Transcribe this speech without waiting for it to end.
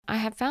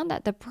have found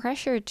that the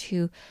pressure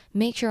to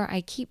make sure I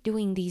keep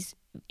doing these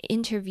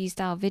interview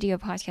style video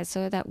podcasts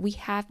so that we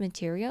have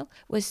material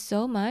was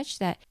so much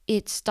that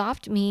it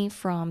stopped me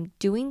from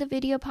doing the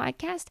video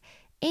podcast.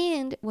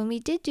 And when we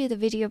did do the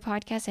video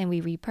podcast and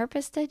we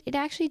repurposed it, it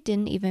actually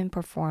didn't even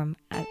perform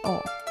at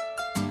all.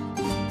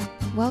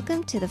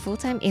 Welcome to the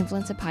Full-Time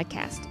Influencer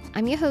Podcast.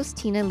 I'm your host,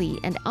 Tina Lee,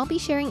 and I'll be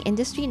sharing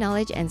industry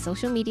knowledge and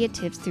social media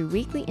tips through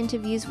weekly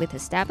interviews with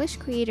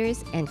established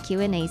creators and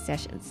Q&A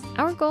sessions.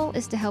 Our goal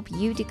is to help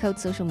you decode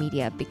social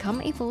media,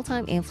 become a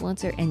full-time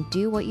influencer, and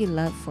do what you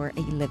love for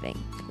a living.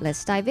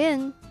 Let's dive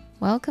in.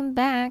 Welcome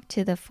back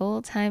to the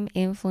Full-Time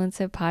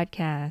Influencer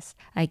Podcast.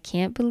 I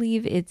can't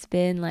believe it's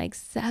been like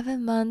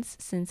 7 months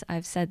since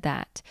I've said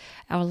that.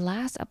 Our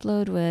last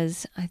upload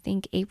was, I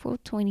think, April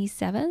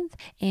 27th,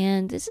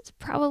 and this is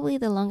probably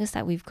the longest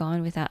that we've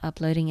gone without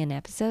uploading an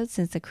episode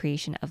since the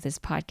creation of this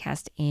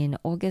podcast in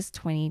August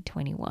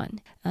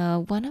 2021.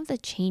 One of the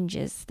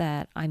changes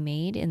that I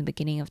made in the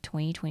beginning of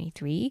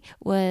 2023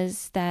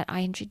 was that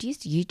I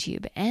introduced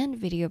YouTube and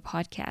video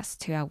podcasts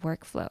to our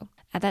workflow.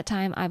 At that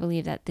time, I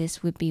believed that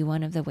this would be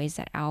one of the ways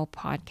that our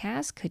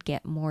podcast could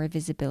get more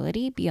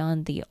visibility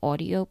beyond the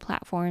audio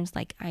platforms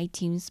like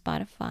iTunes,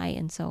 Spotify,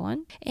 and so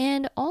on.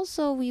 And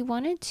also, we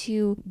wanted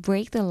to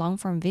break the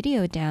long-form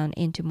video down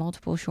into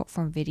multiple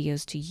short-form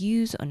videos to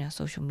use on our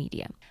social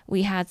media.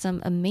 We had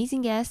some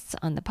amazing guests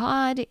on the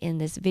pod in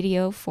this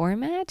video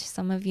format.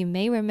 Some of you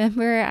may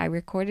remember I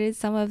recorded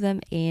some of them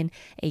in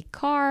a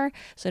car,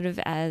 sort of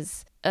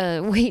as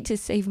a way to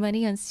save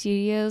money on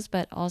studios,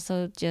 but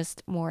also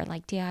just more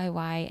like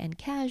DIY and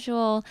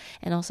casual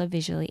and also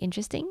visually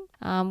interesting.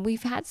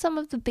 We've had some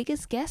of the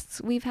biggest guests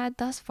we've had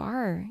thus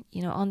far,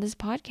 on this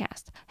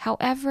podcast.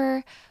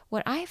 However,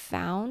 what I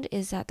found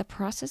is that the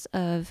process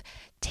of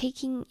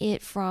taking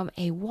it from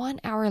a 1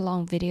 hour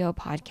long video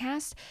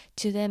podcast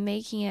to then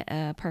making it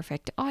a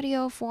perfect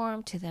audio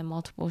form to then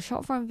multiple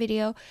short form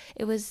video,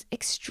 it was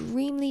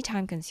extremely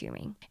time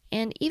consuming.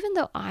 And even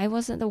though I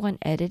wasn't the one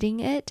editing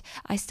it,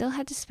 I still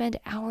had to spend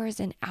hours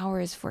and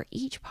hours for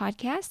each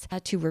podcast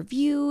to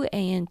review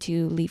and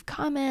to leave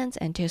comments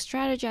and to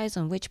strategize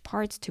on which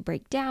parts to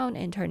break down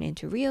and turn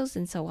into reels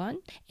and so on.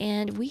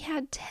 And we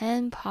had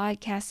 10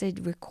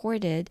 podcasted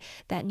recorded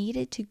that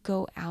needed to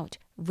go out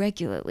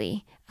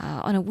regularly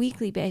on a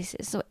weekly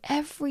basis. So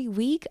every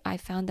week I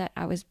found that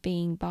I was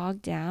being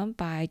bogged down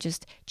by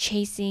just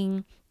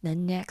chasing the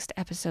next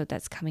episode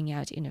that's coming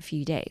out in a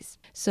few days.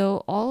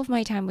 So all of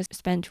my time was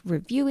spent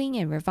reviewing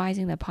and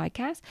revising the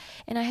podcast,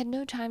 and I had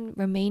no time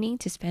remaining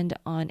to spend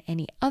on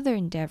any other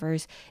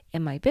endeavors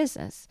in my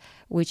business,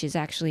 which is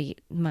actually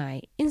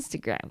my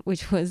Instagram,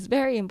 which was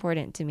very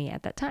important to me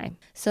at that time.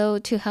 So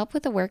to help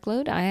with the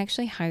workload, I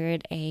actually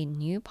hired a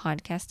new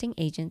podcasting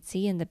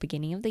agency in the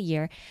beginning of the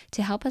year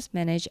to help us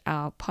manage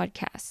our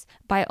podcasts.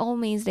 By all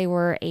means, they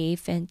were a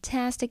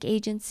fantastic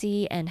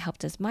agency and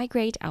helped us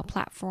migrate our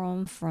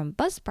platform from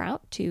Buzzsprout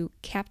to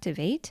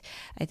Captivate.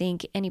 I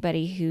think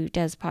anybody who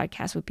does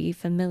podcasts would be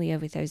familiar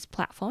with those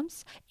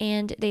platforms.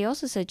 And they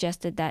also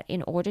suggested that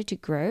in order to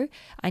grow,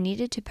 I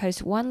needed to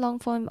post one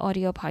long-form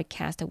audio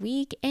podcast a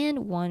week and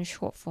one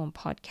short-form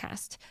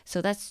podcast.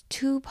 So that's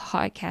 2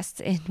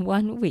 podcasts in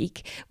 1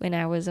 week when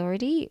I was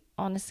already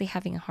honestly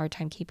having a hard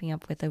time keeping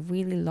up with a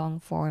really long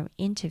form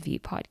interview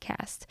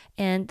podcast.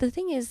 And the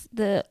thing is,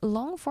 the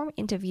long form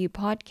interview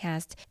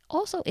podcast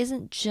also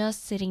isn't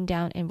just sitting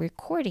down and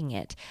recording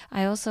it.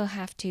 I also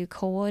have to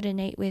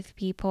coordinate with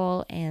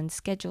people and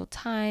schedule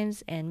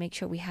times and make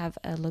sure we have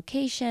a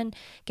location,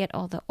 get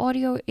all the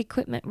audio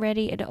equipment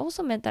ready. It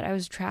also meant that I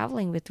was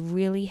traveling with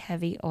really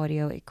heavy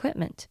audio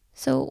equipment.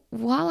 So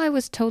while I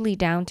was totally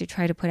down to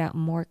try to put out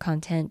more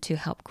content to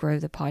help grow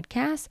the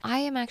podcast, I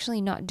am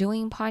actually not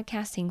doing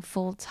podcasting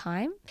full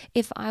time.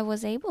 If I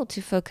was able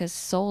to focus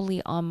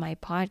solely on my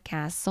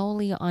podcast,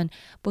 solely on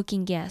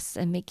booking guests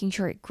and making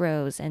sure it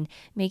grows and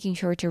making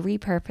sure to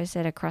repurpose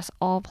it across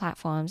all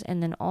platforms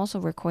and then also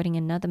recording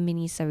another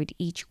mini-sode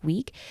each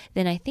week,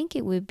 then I think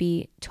it would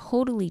be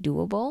totally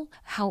doable.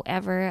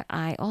 However,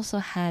 I also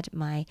had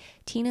my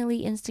Tina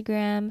Lee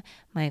Instagram,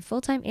 my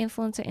Full-Time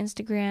Influencer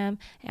Instagram,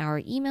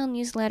 our email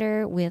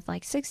newsletter with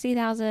like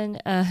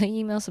 60,000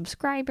 email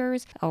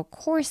subscribers, our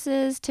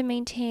courses to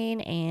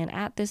maintain, and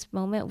at this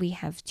moment we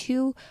have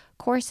 2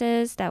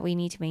 courses that we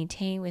need to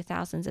maintain with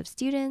thousands of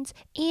students,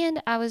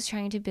 and I was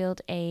trying to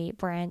build a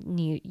brand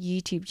new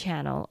YouTube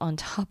channel on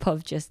top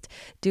of just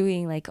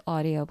doing like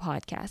audio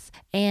podcasts.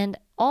 And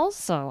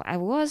also, I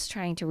was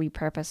trying to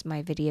repurpose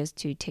my videos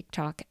to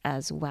TikTok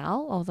as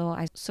well, although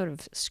I sort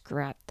of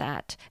scrapped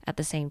that at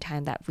the same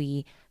time that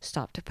we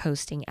stopped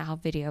posting our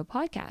video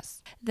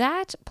podcasts.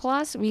 That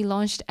plus we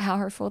launched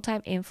our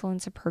full-time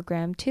influencer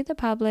program to the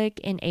public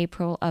in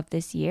April of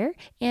this year,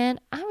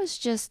 and I was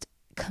just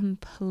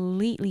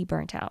completely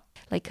burnt out,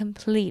 like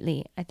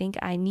completely. I think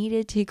I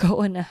needed to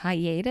go on a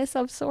hiatus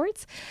of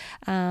sorts.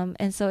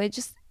 And so it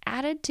just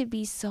added to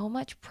be so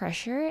much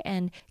pressure,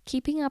 and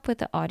keeping up with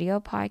the audio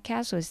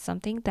podcast was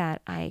something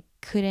that I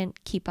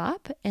couldn't keep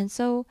up. And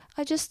so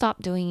I just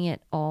stopped doing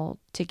it all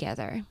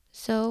together.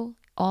 So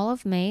all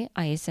of May,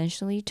 I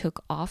essentially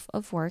took off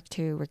of work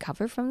to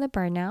recover from the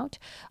burnout.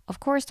 Of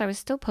course, I was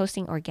still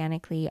posting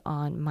organically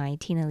on my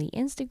Tina Lee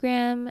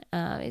Instagram.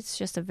 It's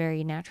just a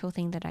very natural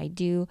thing that I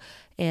do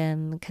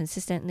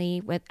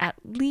consistently, with at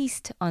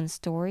least on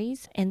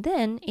stories. And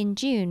then in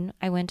June,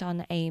 I went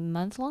on a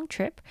month-long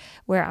trip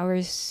where I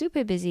was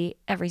super busy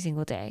every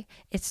single day.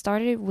 It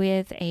started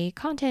with a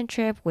content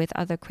trip with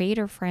other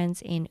creator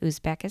friends in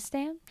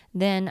Uzbekistan.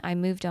 Then I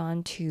moved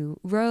on to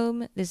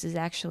Rome. This is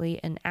actually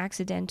an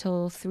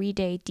accidental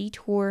 3-day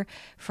detour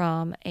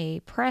from a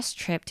press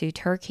trip to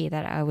Turkey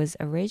that I was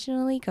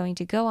originally going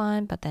to go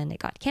on, but then it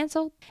got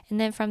canceled. And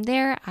then from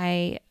there,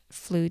 I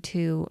flew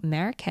to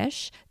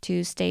Marrakesh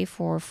to stay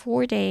for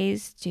 4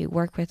 days to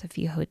work with a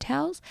few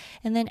hotels.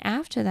 And then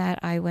after that,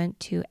 I went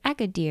to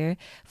Agadir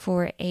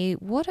for a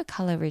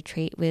watercolor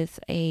retreat with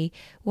a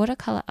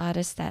watercolor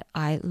artist that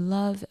I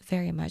love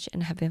very much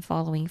and have been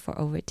following for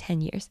over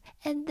 10 years.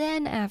 And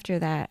then after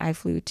that, I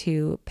flew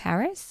to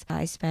Paris.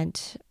 I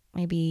spent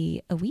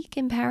maybe a week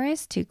in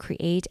Paris to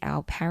create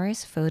our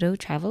Paris photo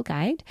travel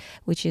guide,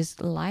 which is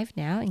live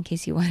now. In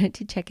case you wanted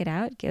to check it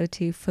out, go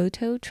to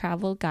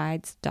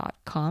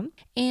phototravelguides.com,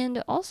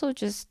 and also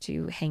just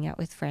to hang out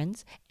with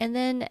friends. And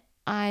then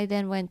I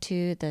then went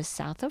to the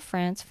south of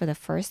France for the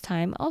first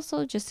time,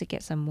 also just to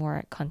get some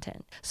more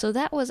content. So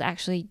that was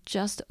actually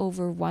just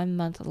over 1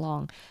 month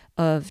long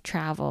of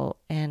travel,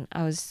 and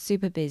I was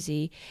super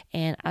busy,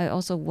 and I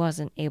also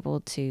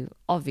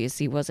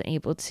obviously wasn't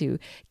able to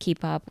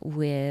keep up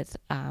with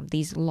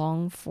these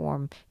long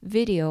form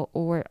video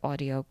or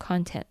audio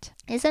content.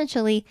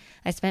 Essentially,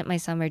 I spent my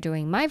summer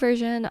doing my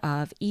version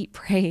of Eat,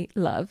 Pray,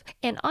 Love,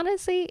 and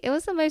honestly, it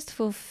was the most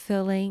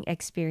fulfilling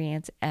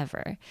experience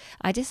ever.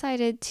 I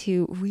decided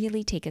to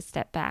really take a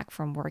step back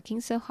from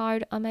working so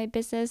hard on my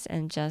business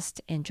and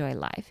just enjoy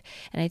life.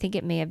 And I think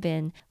it may have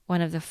been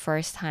one of the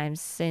first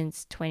times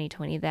since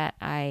 2020 that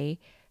I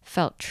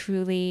felt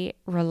truly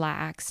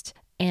relaxed.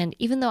 And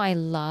even though I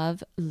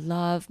love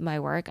my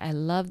work, I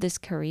love this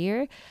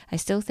career, I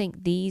still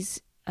think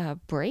these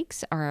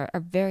breaks are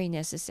very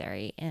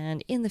necessary.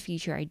 And in the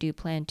future, I do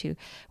plan to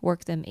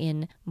work them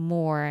in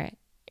more,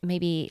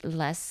 maybe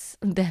less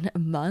than a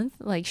month,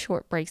 like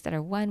short breaks that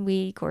are 1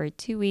 week or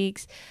 2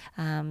 weeks,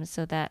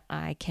 so that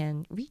I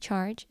can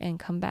recharge and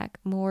come back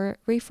more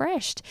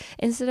refreshed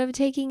instead of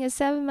taking a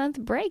 7-month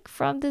break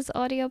from this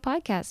audio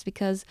podcast,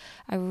 because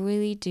I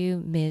really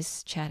do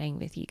miss chatting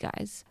with you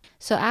guys.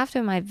 So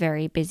after my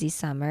very busy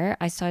summer,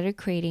 I started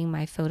creating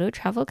my photo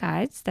travel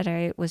guides that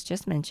I was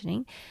just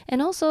mentioning,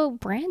 and also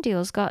brand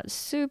deals got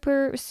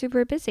super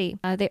busy.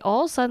 They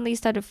all suddenly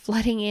started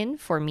flooding in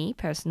for me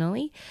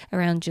personally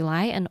around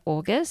July and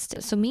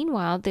August. So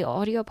meanwhile, the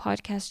audio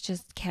podcast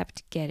just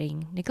kept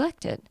getting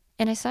neglected.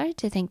 And I started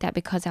to think that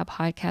because our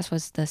podcast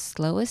was the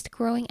slowest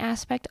growing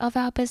aspect of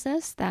our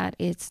business, that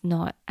it's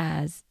not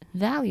as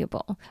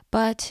valuable.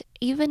 But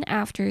even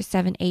after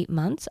 7-8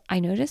 months, I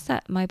noticed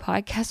that my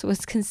podcast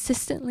was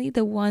consistently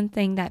the one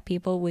thing that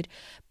people would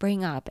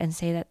bring up and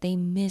say that they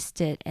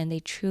missed it and they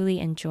truly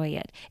enjoy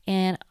it.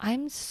 And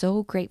I'm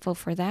so grateful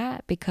for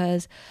that,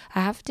 because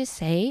I have to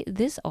say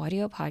this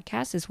audio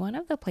podcast is one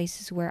of the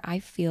places where I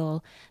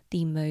feel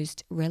the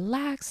most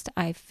relaxed.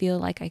 I feel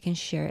like I can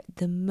share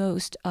the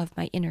most of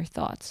my inner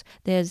thoughts.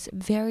 There's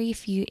very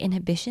few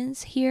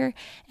inhibitions here,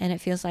 and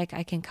it feels like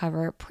I can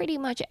cover pretty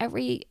much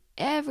every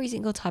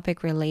single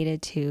topic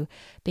related to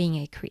being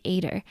a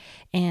creator.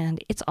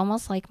 And it's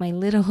almost like my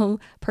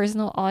little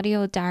personal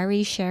audio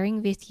diary,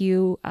 sharing with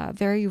you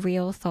very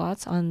real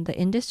thoughts on the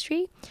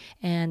industry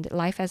and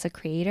life as a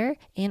creator.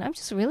 And I'm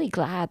just really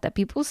glad that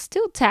people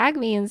still tag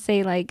me and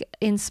say, like,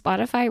 in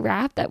Spotify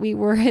Wrapped, that we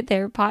were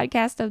their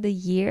podcast of the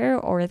year,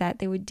 or that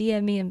they would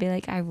DM me and be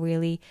like, I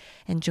really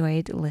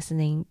enjoyed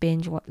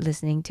binge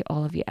listening to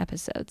all of your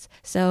episodes.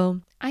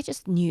 So I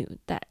just knew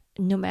that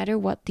no matter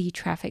what the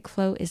traffic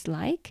flow is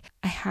like,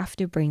 I have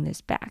to bring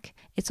this back.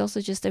 It's also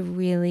just a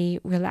really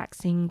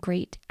relaxing,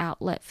 great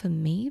outlet for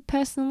me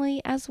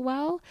personally as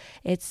well.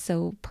 It's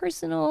so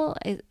personal.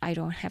 I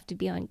don't have to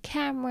be on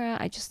camera.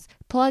 I just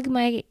plug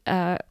my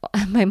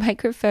my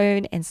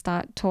microphone and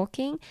start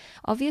talking.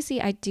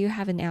 Obviously, I do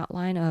have an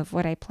outline of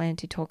what I plan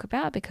to talk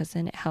about, because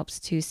then it helps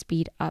to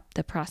speed up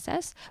the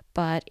process.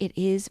 But it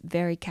is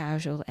very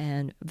casual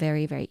and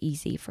very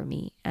easy for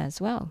me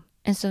as well.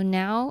 And so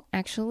now,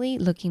 actually,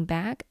 looking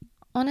back,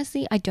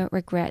 honestly, I don't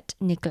regret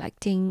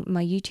neglecting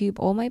my YouTube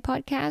or my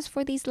podcast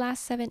for these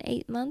last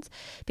 7-8 months,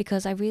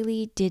 because I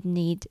really did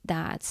need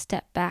that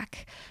step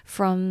back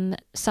from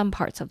some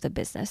parts of the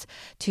business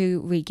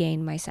to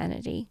regain my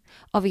sanity.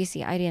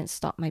 Obviously, I didn't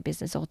stop my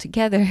business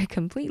altogether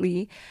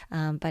completely,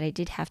 but I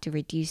did have to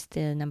reduce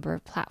the number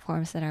of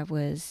platforms that I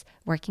was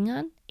working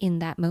on in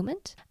that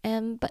moment.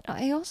 But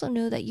I also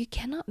know that you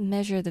cannot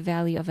measure the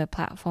value of a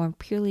platform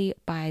purely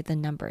by the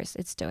numbers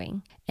it's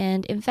doing.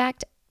 And in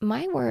fact,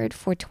 my word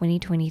for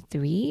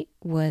 2023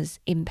 was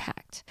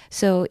impact.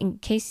 So in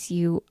case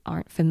you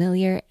aren't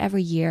familiar,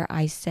 every year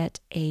I set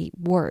a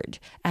word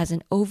as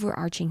an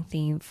overarching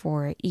theme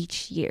for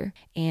each year.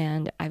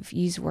 And I've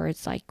used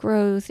words like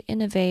growth,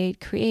 innovate,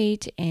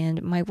 create,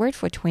 and my word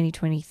for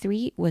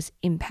 2023 was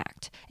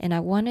impact. And I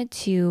wanted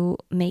to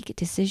make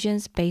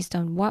decisions based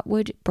on what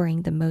would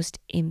bring the most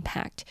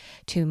impact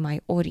to my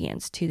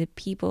audience, to the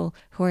people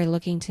who are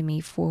looking to me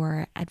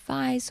for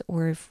advice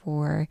or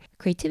for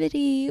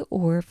creativity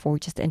or for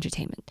just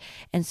entertainment.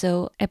 And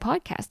so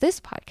this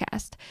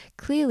podcast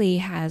clearly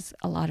has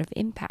a lot of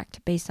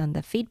impact based on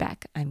the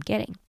feedback I'm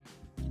getting.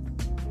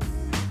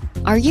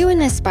 Are you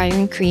an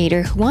aspiring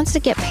creator who wants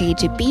to get paid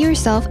to be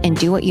yourself and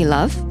do what you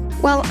love?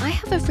 Well, I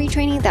have a free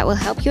training that will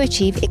help you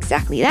achieve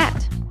exactly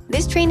that.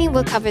 This training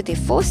will cover the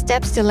 4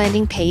 steps to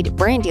landing paid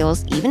brand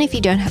deals even if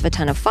you don't have a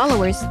ton of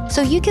followers,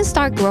 so you can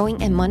start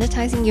growing and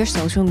monetizing your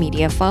social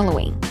media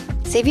following.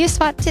 Save your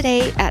spot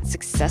today at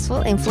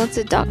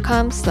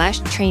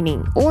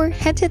successfulinfluencer.com/training or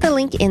head to the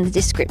link in the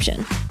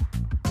description.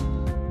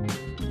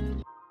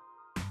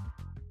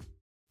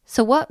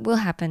 So what will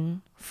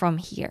happen from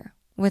here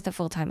with the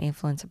Full-Time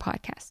Influencer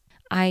podcast?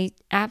 I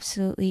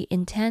absolutely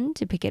intend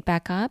to pick it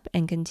back up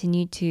and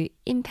continue to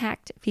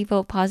impact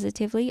people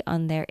positively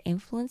on their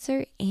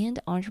influencer and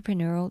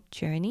entrepreneurial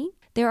journey.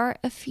 There are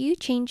a few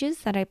changes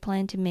that I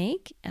plan to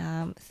make,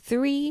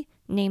 3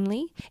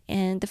 namely,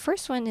 and the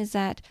first one is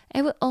that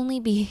I will only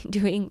be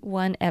doing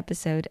 1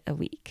 episode a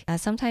week.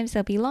 Sometimes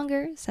they'll be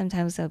longer,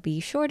 sometimes they'll be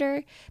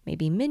shorter,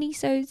 maybe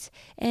mini-sodes,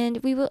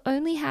 and we will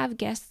only have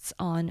guests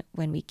on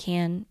when we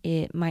can.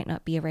 It might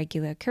not be a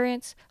regular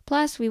occurrence.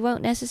 Plus, we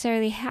won't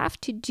necessarily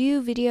have to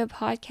do video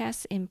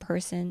podcasts in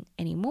person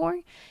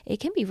anymore.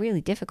 It can be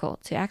really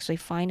difficult to actually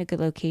find a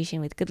good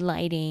location with good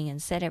lighting and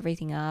set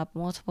everything up,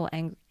 multiple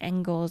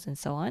angles and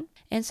so on.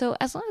 And so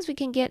as long as we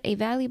can get a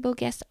valuable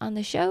guest on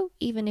the show,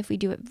 even if we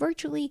do it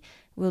virtually,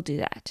 we'll do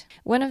that.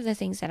 One of the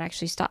things that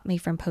actually stopped me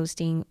from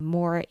posting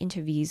more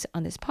interviews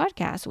on this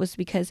podcast was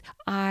because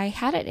I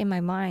had it in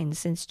my mind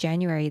since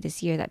January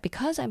this year that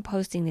because I'm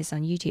posting this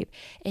on YouTube,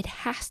 it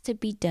has to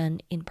be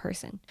done in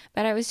person.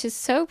 But I was just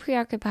so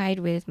preoccupied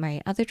with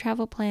my other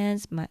travel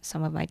plans,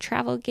 some of my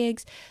travel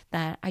gigs,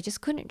 that I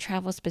just couldn't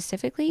travel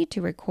specifically to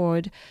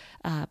record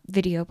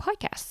video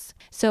podcasts.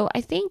 So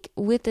I think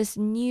with this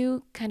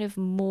new kind of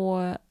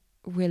more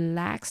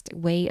relaxed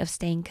way of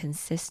staying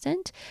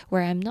consistent,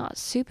 where I'm not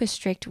super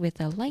strict with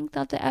the length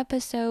of the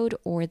episode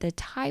or the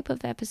type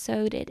of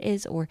episode it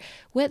is or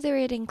whether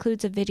it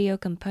includes a video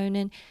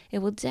component,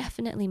 it will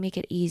definitely make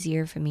it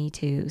easier for me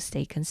to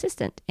stay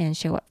consistent and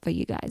show up for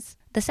you guys.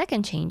 The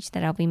second change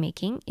that I'll be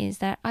making is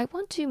that I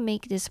want to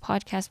make this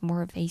podcast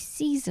more of a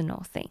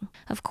seasonal thing.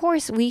 Of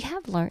course, we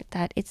have learned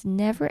that it's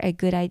never a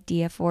good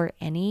idea for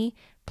any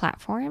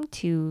platform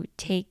to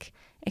take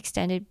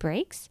extended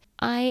breaks.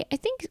 I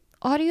think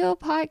audio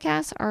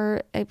podcasts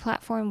are a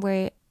platform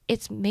where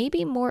it's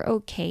maybe more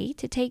okay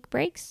to take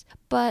breaks,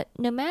 but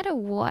no matter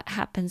what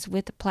happens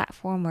with the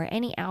platform or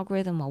any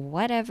algorithm or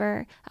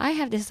whatever, I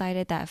have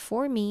decided that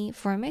for me,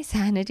 for my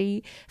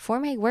sanity,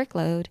 for my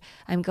workload,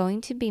 I'm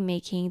going to be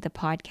making the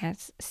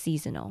podcast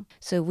seasonal.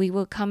 So we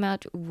will come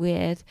out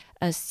with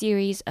a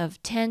series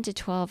of 10 to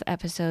 12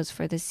 episodes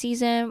for the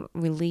season,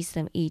 release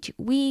them each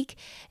week,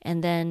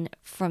 and then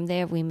from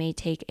there we may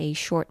take a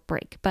short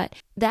break. But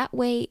that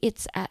way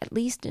it's at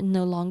least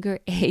no longer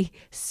a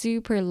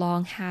super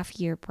long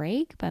half-year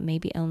break, but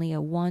maybe only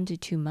a 1 to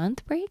 2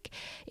 month break.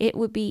 It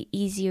would be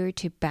easier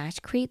to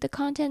batch create the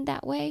content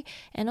that way.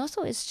 And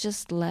also it's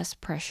just less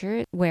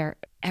pressure where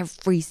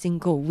every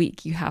single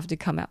week you have to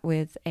come out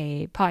with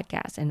a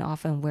podcast and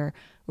often we're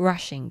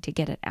rushing to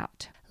get it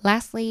out.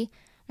 Lastly,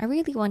 I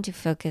really want to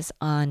focus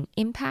on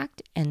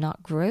impact and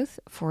not growth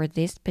for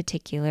this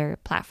particular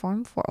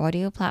platform, for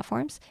audio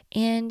platforms,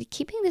 and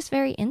keeping this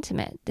very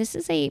intimate. This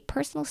is a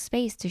personal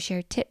space to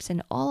share tips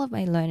and all of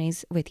my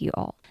learnings with you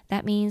all.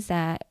 That means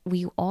that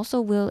we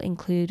also will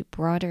include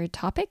broader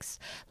topics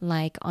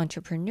like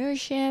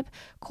entrepreneurship,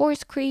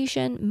 course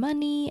creation,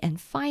 money and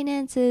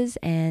finances,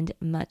 and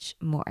much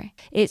more.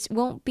 It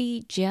won't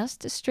be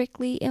just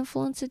strictly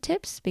influencer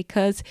tips,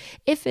 because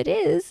if it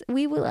is,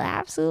 we will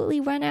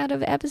absolutely run out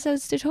of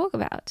episodes to talk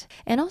about.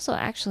 And also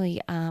actually,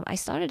 I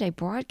started a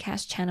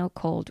broadcast channel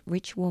called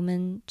Rich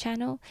Woman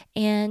Channel,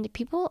 and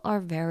people are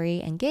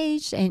very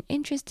engaged and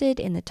interested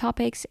in the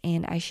topics,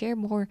 and I share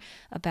more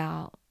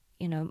about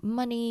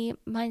money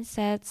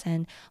mindsets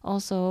and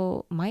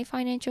also my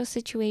financial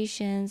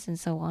situations and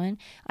so on.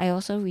 I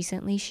also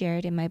recently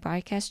shared in my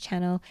broadcast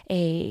channel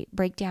a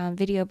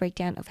video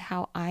breakdown of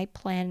how I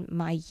plan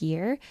my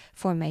year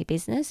for my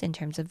business in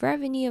terms of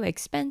revenue,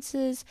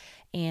 expenses,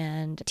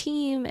 and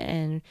team,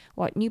 and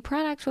what new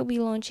products we'll be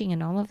launching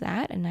and all of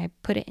that. And I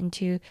put it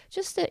into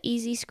just an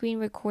easy screen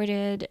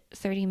recorded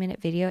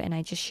 30-minute video, and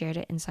I just shared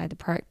it inside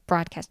the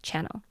broadcast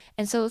channel.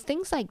 And so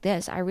things like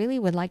this, I really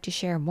would like to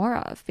share more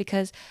of,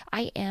 because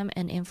I am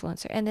an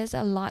influencer, and there's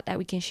a lot that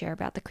we can share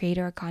about the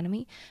creator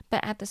economy.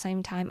 But at the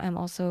same time, I'm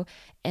also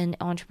an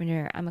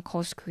entrepreneur. I'm a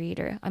course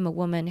creator. I'm a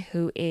woman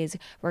who is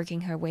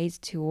working her ways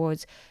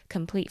towards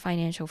complete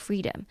financial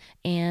freedom.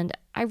 And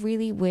I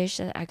really wish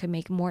that I could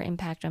make more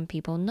impact on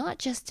people, not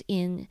just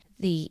in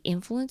the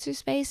influencer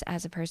space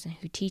as a person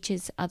who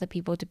teaches other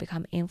people to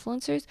become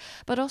influencers,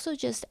 but also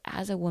just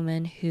as a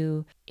woman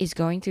who is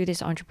going through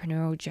this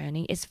entrepreneurial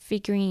journey, is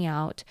figuring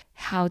out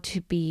how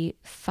to be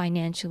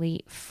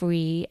financially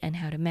free and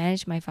how to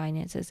manage my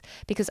finances,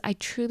 because I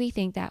truly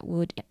think that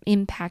would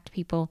impact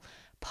people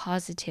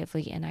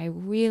positively. And I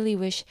really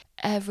wish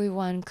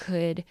everyone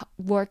could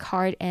work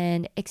hard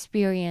and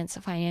experience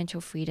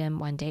financial freedom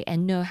one day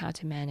and know how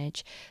to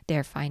manage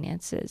their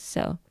finances.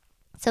 So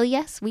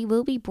yes, we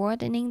will be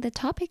broadening the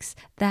topics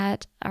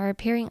that are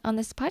appearing on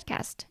this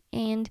podcast.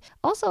 And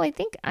also, I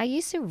think I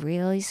used to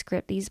really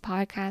script these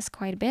podcasts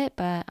quite a bit,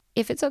 but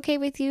if it's okay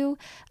with you,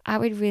 I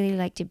would really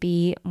like to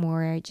be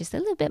more, just a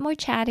little bit more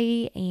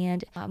chatty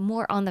and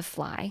more on the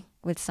fly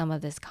with some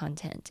of this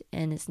content.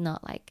 And it's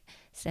not like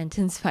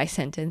sentence by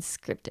sentence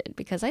scripted,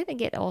 because I think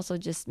it also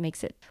just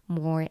makes it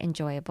more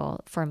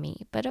enjoyable for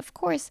me. But of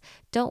course,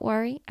 don't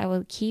worry, I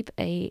will keep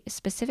a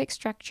specific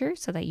structure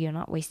so that you're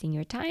not wasting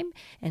your time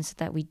and so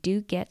that we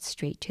do get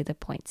straight to the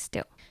point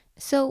still.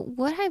 So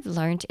what I've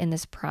learned in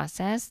this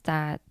process,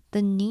 that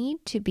the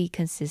need to be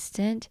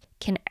consistent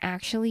can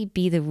actually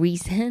be the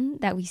reason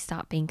that we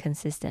stop being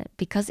consistent,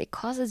 because it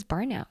causes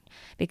burnout,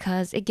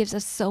 because it gives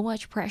us so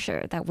much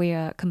pressure that we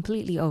are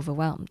completely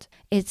overwhelmed.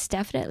 It's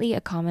definitely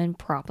a common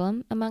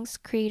problem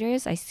amongst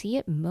creators. I see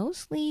it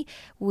mostly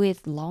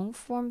with long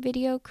form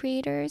video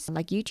creators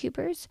like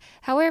YouTubers.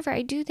 However,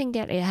 I do think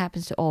that it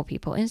happens to all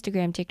people,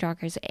 Instagram,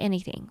 TikTokers,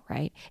 anything,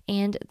 right?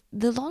 And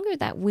the longer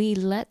that we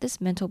let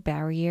this mental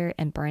barrier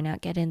and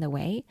burnout get in the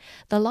way,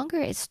 the longer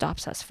it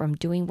stops us from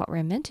doing what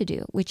we're meant to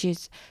do, which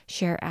is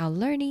share our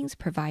learnings,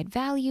 provide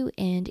value,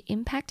 and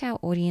impact our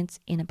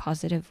audience in a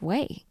positive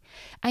way.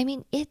 I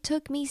mean, it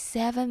took me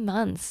 7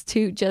 months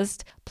to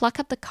just pluck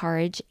up the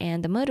courage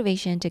and the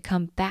motivation to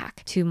come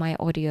back to my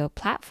audio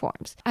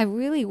platforms. I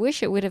really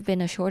wish it would have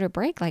been a shorter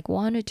break, like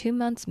 1 or 2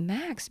 months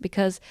max,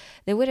 because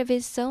there would have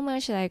been so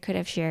much that I could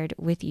have shared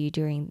with you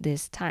during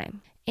this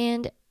time.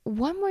 And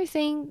one more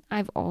thing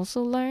I've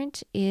also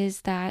learned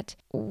is that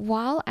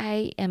while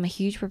I am a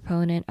huge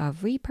proponent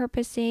of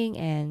repurposing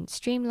and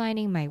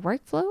streamlining my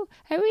workflow,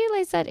 I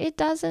realize that it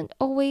doesn't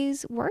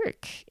always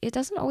work. It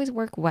doesn't always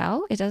work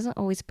well. It doesn't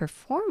always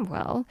perform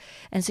well.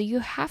 And so you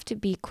have to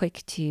be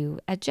quick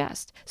to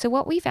adjust. So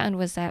what we found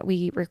was that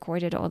we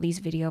recorded all these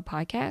video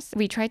podcasts.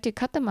 We tried to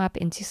cut them up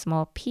into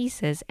small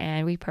pieces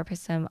and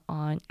repurpose them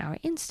on our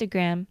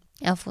Instagram,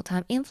 our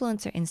full-time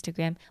influencer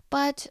Instagram,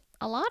 but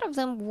a lot of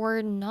them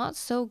were not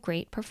so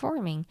great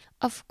performing.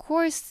 Of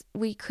course,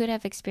 we could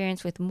have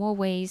experienced with more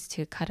ways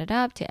to cut it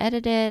up, to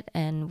edit it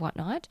and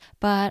whatnot,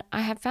 but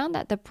I have found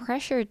that the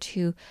pressure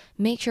to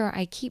make sure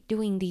I keep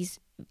doing these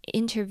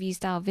interview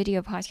style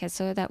video podcasts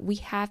so that we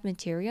have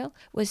material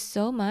was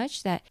so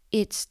much that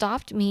it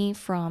stopped me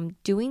from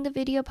doing the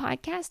video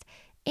podcast.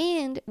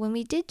 And when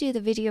we did do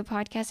the video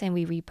podcast and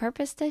we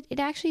repurposed it, it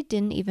actually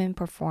didn't even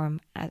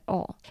perform at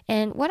all.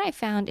 And what I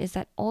found is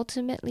that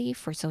ultimately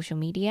for social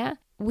media,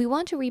 we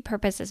want to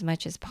repurpose as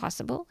much as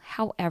possible.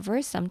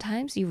 However,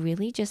 sometimes you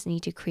really just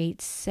need to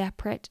create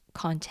separate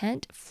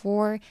content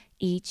for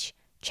each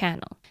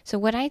channel. So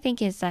what I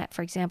think is that,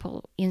 for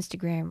example,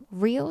 Instagram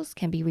Reels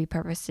can be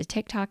repurposed to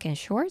TikTok and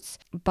Shorts,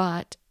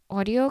 but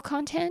audio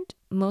content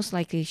most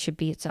likely should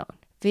be its own.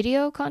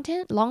 Video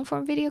content, long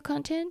form video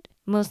content,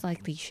 most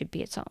likely should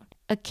be its own.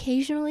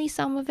 Occasionally,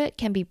 some of it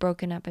can be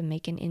broken up and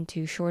making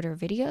into shorter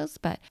videos,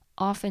 but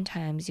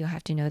oftentimes you'll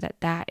have to know that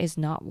that is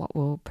not what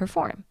will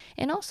perform.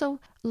 And also,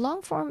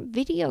 long form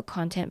video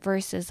content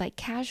versus like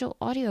casual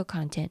audio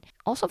content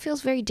also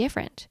feels very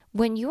different.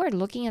 When you are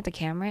looking at the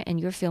camera and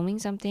you're filming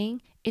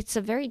something, it's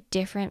a very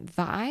different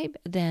vibe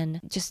than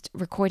just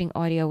recording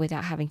audio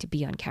without having to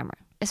be on camera.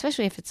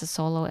 Especially if it's a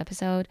solo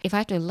episode, if I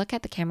have to look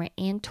at the camera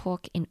and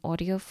talk in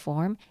audio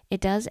form,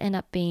 it does end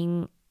up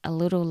being a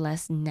little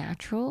less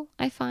natural,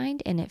 I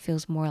find, and it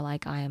feels more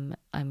like I'm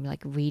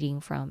like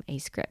reading from a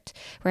script.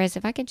 Whereas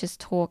if I can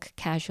just talk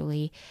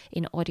casually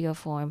in audio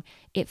form,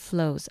 it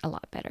flows a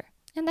lot better.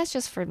 And that's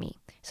just for me.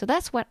 So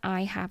that's what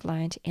I have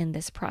learned in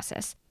this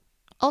process.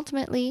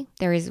 Ultimately,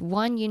 there is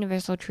one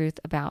universal truth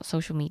about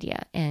social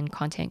media and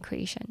content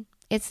creation.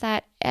 It's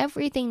that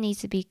everything needs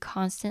to be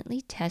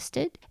constantly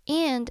tested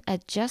and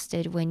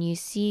adjusted when you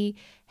see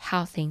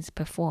how things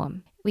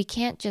perform. We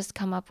can't just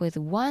come up with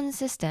one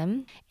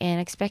system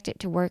and expect it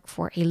to work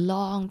for a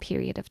long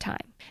period of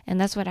time. And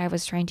that's what I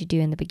was trying to do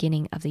in the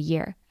beginning of the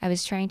year. I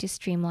was trying to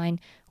streamline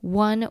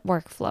one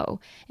workflow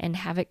and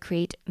have it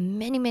create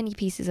many, many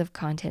pieces of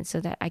content so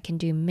that I can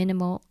do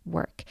minimal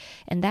work.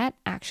 And that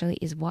actually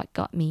is what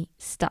got me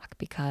stuck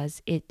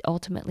because it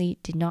ultimately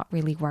did not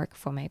really work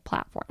for my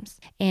platforms.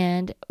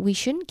 And we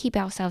shouldn't keep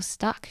ourselves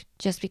stuck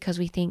just because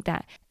we think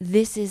that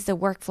this is the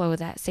workflow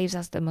that saves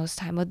us the most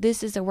time, or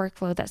this is the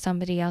workflow that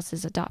somebody else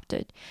has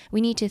adopted.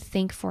 We need to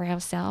think for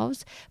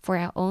ourselves, for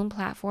our own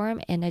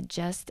platform, and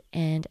adjust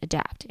and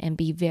adapt and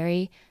be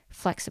very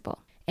flexible.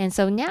 And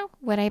so now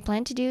what I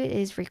plan to do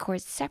is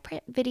record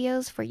separate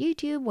videos for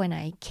YouTube when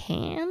I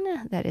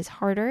can. That is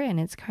harder and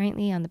it's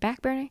currently on the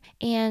back burner.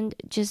 And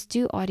just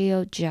do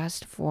audio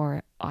just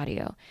for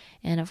audio.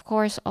 And of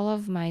course, all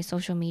of my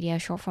social media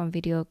short form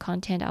video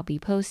content I'll be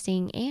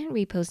posting and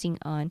reposting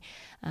on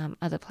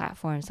other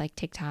platforms like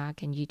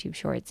TikTok and YouTube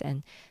Shorts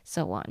and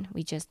so on.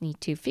 We just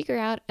need to figure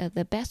out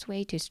the best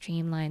way to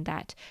streamline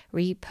that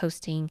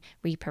reposting,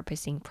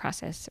 repurposing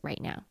process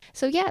right now.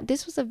 So yeah,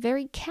 this was a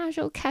very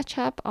casual catch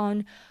up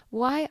on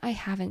why I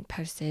haven't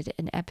posted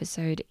an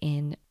episode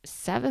in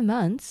 7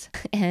 months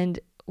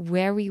and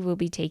where we will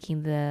be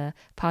taking the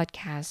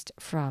podcast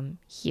from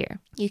here.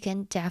 You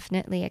can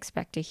definitely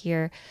expect to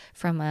hear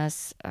from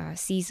us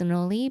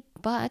seasonally,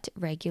 but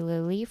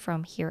regularly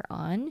from here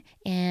on.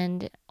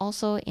 And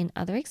also in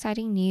other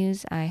exciting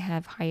news, I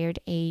have hired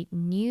a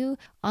new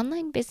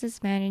online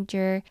business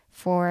manager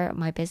for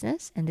my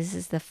business. And this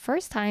is the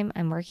first time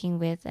I'm working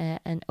with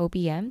an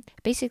OBM.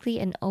 Basically,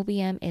 an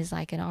OBM is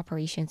like an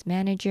operations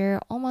manager,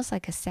 almost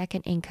like a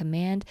second in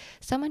command,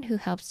 someone who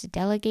helps to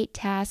delegate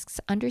tasks,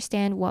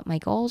 understand what my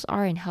goals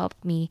are and help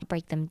me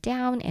break them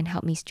down and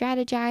help me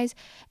strategize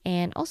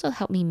and also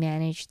help me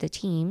manage the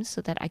team so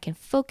that I can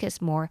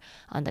focus more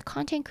on the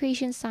content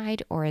creation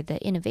side or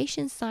the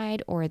innovation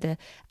side or the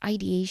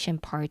ideation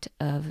part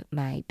of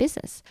my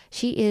business.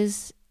 She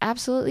is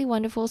absolutely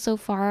wonderful so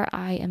far.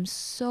 I am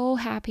so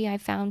happy I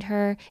found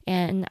her,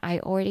 and I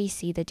already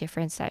see the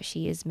difference that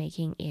she is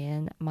making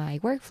in my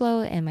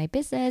workflow and my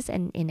business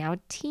and in our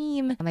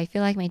team. I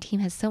feel like my team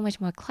has so much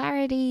more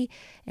clarity,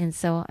 and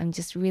so I'm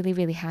just really,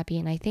 really happy.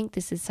 And I think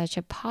this is such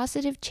a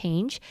positive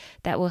change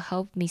that will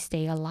help me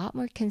stay a lot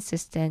more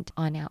consistent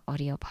on our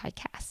audio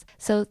podcast.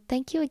 So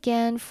thank you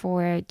again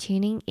for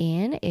tuning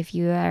in. If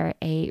you are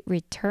a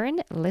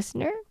return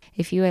listener,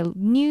 if you're a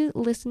new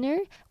listener,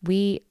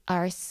 we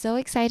are so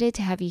excited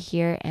to have you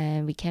here,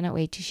 and we cannot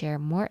wait to share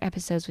more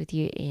episodes with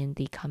you in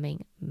the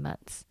coming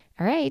months.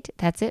 All right,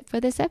 that's it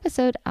for this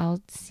episode. I'll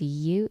see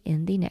you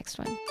in the next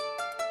one.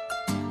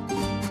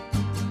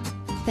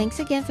 Thanks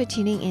again for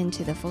tuning in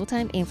to the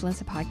Full-Time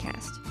Influencer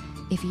Podcast.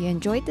 If you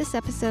enjoyed this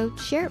episode,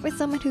 share it with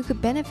someone who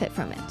could benefit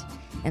from it,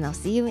 and I'll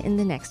see you in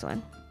the next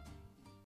one.